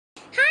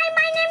Hi,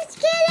 my name's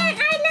Guyllian.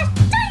 I love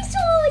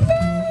dinosaurs.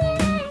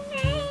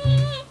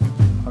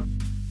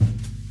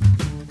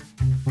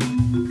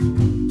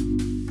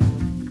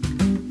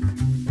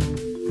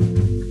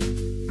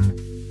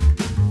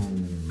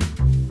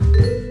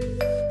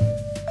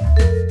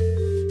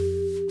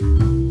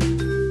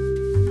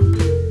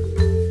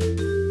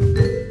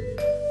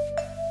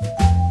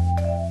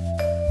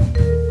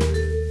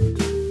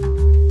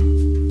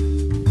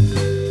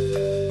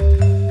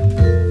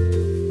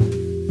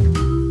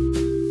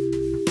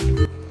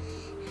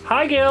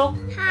 Hi Gil,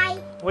 Hi,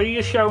 what are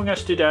you showing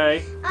us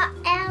today?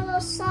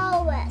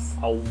 Allosaurus.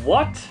 A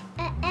what?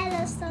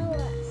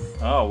 Allosaurus.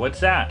 Oh,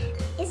 what's that?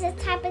 It's a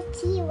type of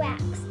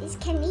T-Rex. It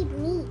can eat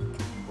meat.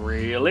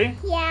 Really?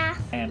 Yeah.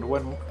 And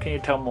can you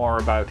tell more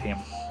about him?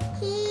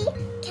 He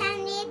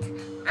can eat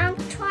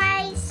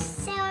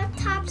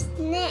Triceratops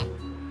neck.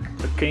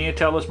 But can you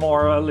tell us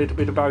a little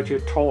bit about your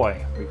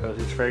toy? Because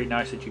it's very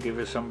nice that you give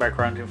us some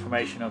background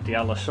information of the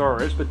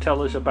Allosaurus, but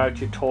tell us about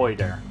your toy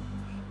there.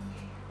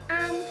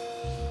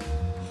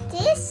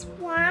 This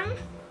one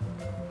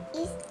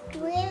is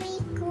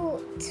really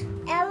good.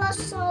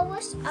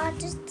 Allosaurus are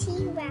the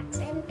T-Rex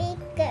and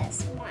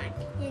biggest one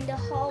in the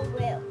whole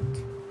world.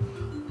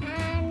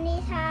 And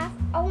it has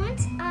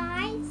orange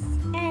eyes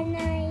and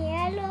a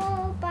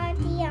yellow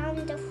body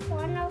on the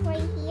front over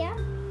here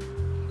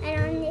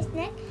and on his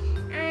neck.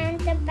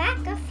 And the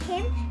back of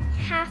him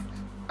have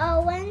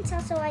orange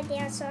also right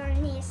there, so on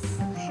his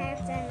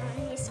hands and on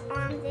his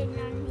arms and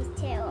on his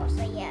tail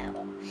also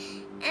yellow.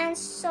 And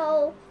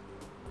so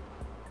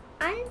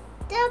on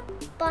the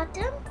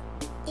bottom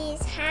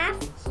is half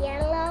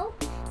yellow,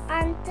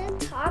 on the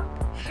top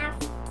half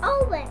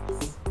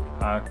orange.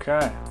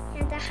 Okay.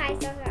 And the height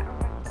of the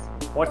orange.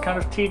 What kind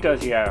of teeth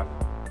does he have?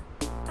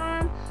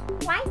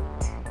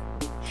 White.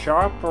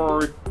 Sharp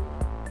or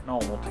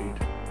normal teeth?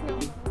 No.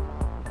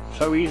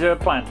 So he's a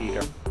plant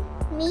eater.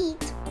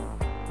 Meat.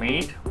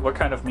 Meat? What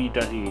kind of meat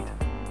does he eat?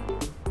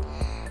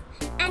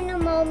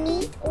 Animal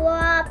meat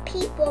or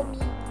people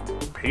meat.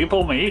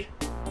 People meat?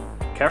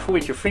 Careful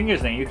with your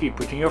fingers then, you keep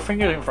putting your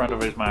fingers in front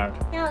of his mouth.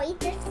 No,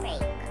 it's just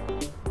fake.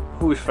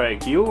 Who's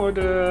fake, you or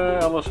the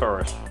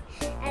Allosaurus?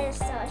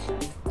 Allosaurus,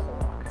 of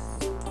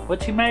course.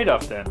 What's he made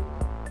of then?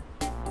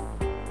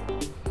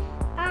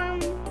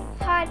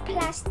 Hard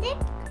plastic.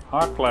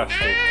 Hard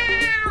plastic.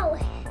 Ow!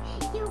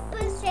 You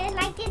put it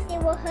like this,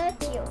 it will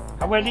hurt you.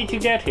 And where did you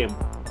get him?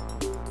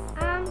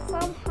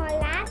 From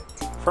Holland.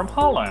 From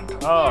Holland?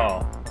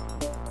 Oh.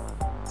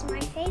 It's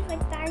my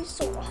favorite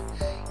dinosaur.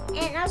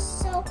 And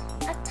also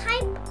a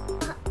type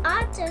of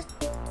other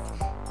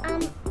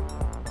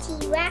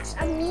T-Rex, a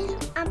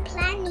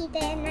plant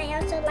eater, and I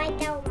also like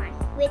that one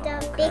with a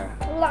big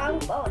long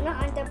bone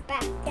on the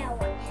back. That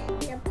one,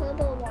 the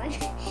purple one.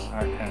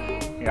 Okay.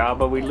 Yeah,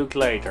 but we look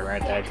later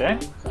at that, eh?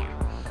 Yeah.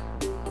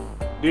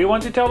 Do you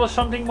want to tell us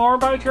something more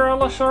about your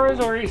Allosaurus,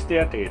 or is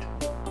that it?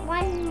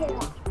 One more.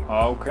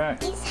 Okay.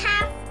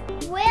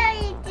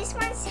 This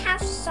one's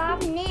have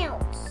soft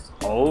nails.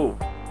 Oh.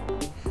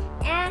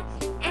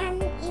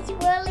 And it's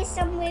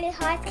really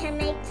hard, can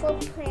make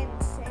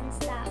footprints and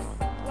stuff.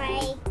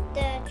 Like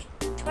the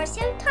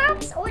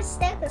Triceratops or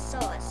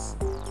Stegosaurus.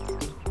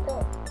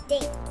 Oh,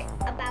 think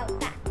about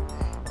that.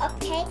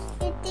 Okay,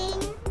 you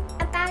think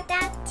about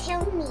that,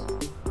 tell me.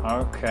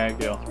 Okay,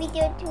 Gil. You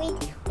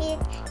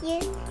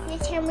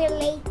tell me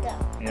later.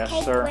 Yes,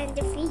 okay, sir. When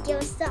the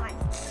video's done.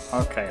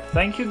 Okay,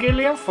 thank you,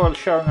 Guyllian, for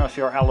showing us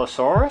your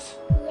Allosaurus.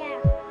 Yeah,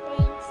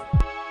 thanks.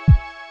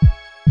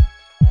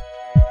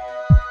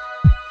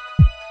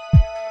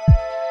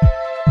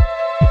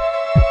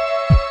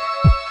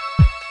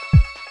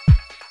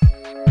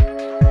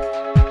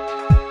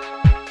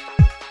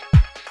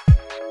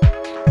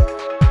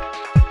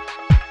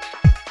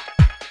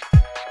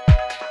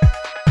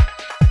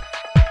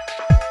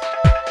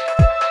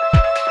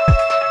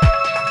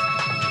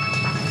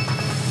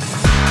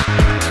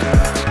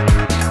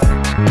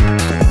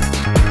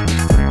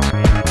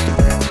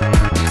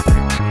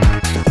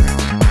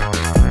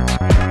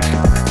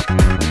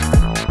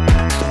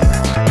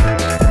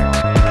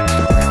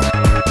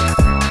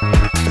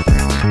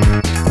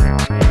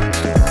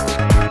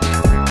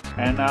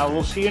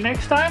 We'll see you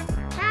next time.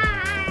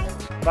 Bye.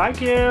 Bye,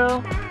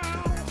 Gil.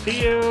 Bye.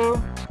 See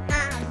you.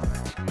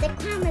 The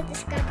camera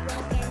just got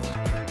broken.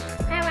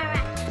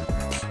 Right.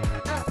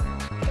 Oh,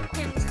 the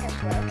camera just got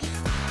broken.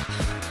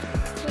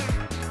 Yeah.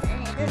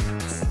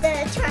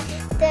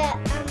 The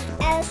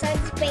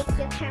Allosaurus break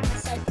your camera,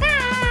 so bye.